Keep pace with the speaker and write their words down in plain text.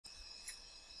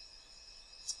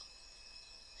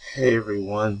Hey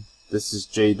everyone, this is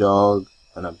J-Dog,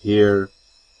 and I'm here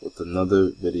with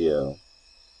another video.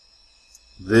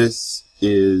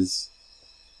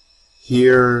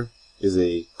 Here is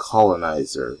a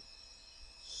colonizer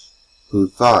who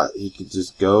thought he could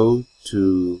just go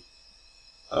to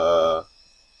a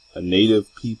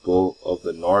native people of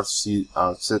the North Sea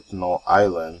on Sentinel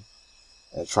Island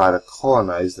and try to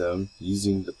colonize them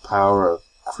using the power of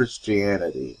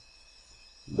Christianity.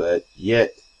 But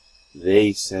yet,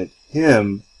 they sent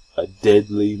him a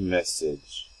deadly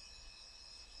message.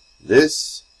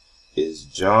 This is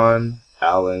John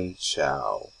Allen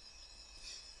Chow.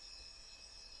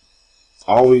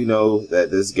 All we know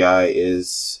that this guy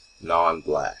is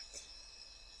non-black.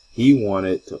 He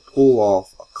wanted to pull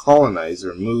off a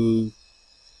colonizer move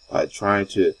by trying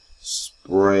to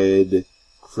spread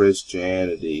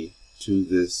Christianity to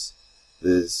this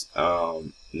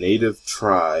native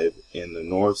tribe in the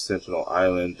North Sentinel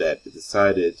Island that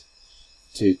decided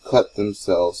to cut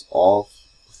themselves off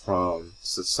from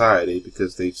society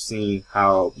because they've seen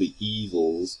how the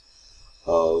evils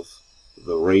of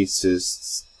the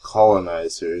racist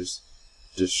colonizers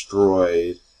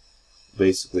destroyed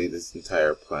basically this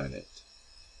entire planet.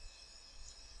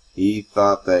 He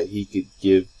thought that he could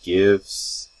give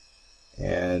gifts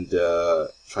and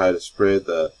try to spread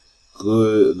the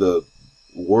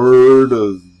word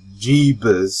of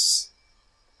Jeebus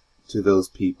to those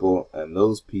people, and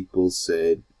those people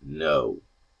said no.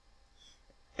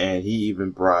 And he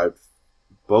even bribed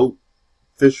boat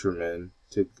fishermen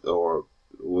or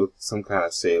with some kind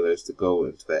of sailors to go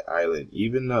into that island,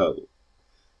 even though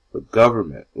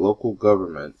the local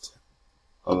government,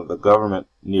 the government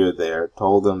near there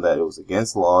told them that it was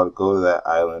against law to go to that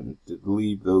island and to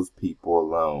leave those people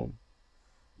alone.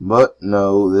 But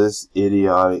no, this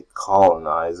idiotic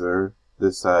colonizer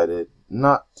decided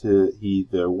not to heed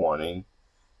their warning.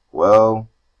 Well,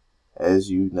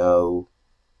 as you know,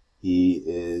 he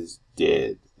is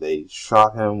dead. They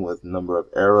shot him with a number of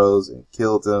arrows and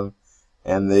killed him,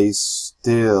 and they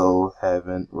still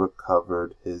haven't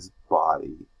recovered his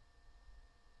body.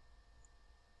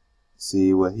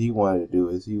 See, what he wanted to do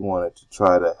is he wanted to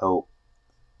try to help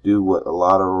do what a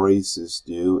lot of racists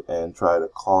do and try to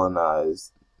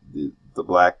colonize the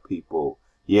black people.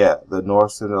 Yeah, the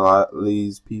North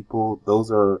Sentinelese people,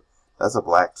 that's a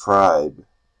black tribe.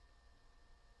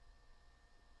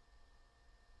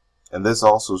 And this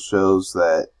also shows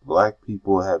that black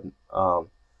people are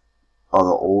the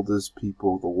oldest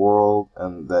people of the world,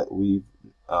 and that we've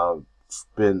are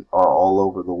all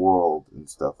over the world and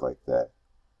stuff like that.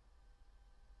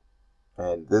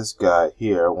 And this guy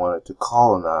here wanted to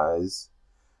colonize,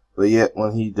 but yet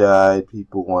when he died,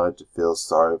 people wanted to feel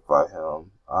sorry for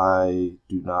him. I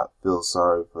do not feel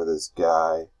sorry for this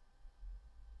guy.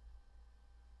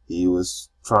 He was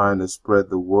trying to spread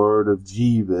the word of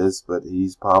Jeebus, but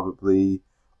he's probably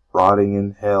rotting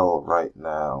in hell right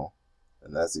now.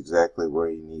 And that's exactly where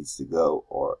he needs to go,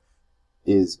 or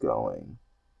is going.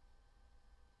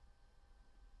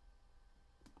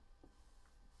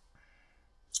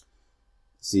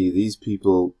 See, these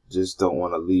people just don't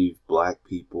want to leave black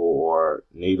people or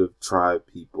native tribe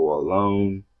people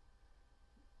alone.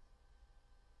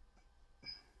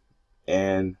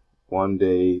 And one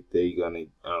day they're gonna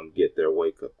get their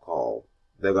wake-up call.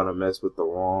 They're gonna mess with the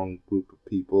wrong group of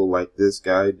people like this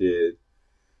guy did,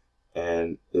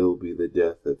 and it will be the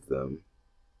death of them.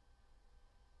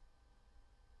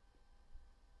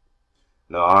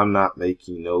 No, I'm not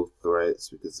making no threats,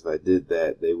 because if I did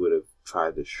that, they would have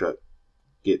tried to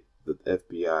get the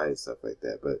FBI and stuff like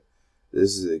that. But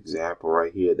this is an example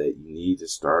right here that you need to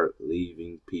start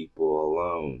leaving people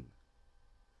alone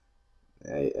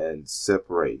and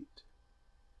separate.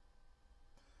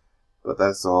 But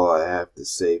that's all I have to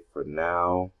say for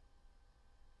now.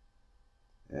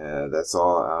 And that's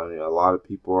all. I mean, a lot of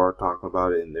people are talking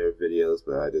about it in their videos,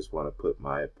 but I just want to put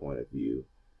my point of view.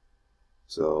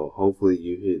 So hopefully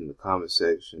you hit in the comment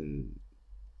section,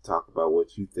 talk about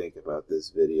what you think about this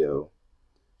video.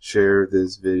 Share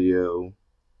this video.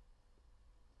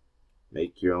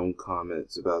 Make your own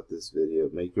comments about this video.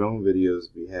 Make your own videos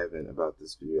if you haven't about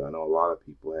this video. I know a lot of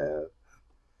people have.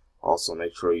 Also,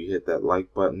 make sure you hit that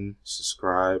like button.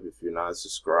 Subscribe if you're not a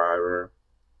subscriber.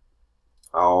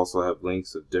 I also have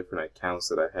links of different accounts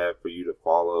that I have for you to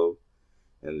follow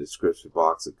in the description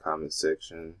box and comment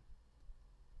section.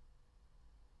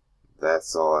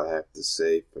 That's all I have to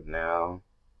say for now.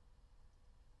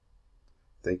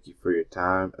 Thank you for your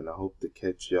time, and I hope to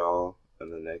catch y'all in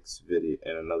the next video,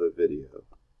 in another video.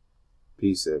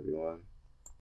 Peace, everyone.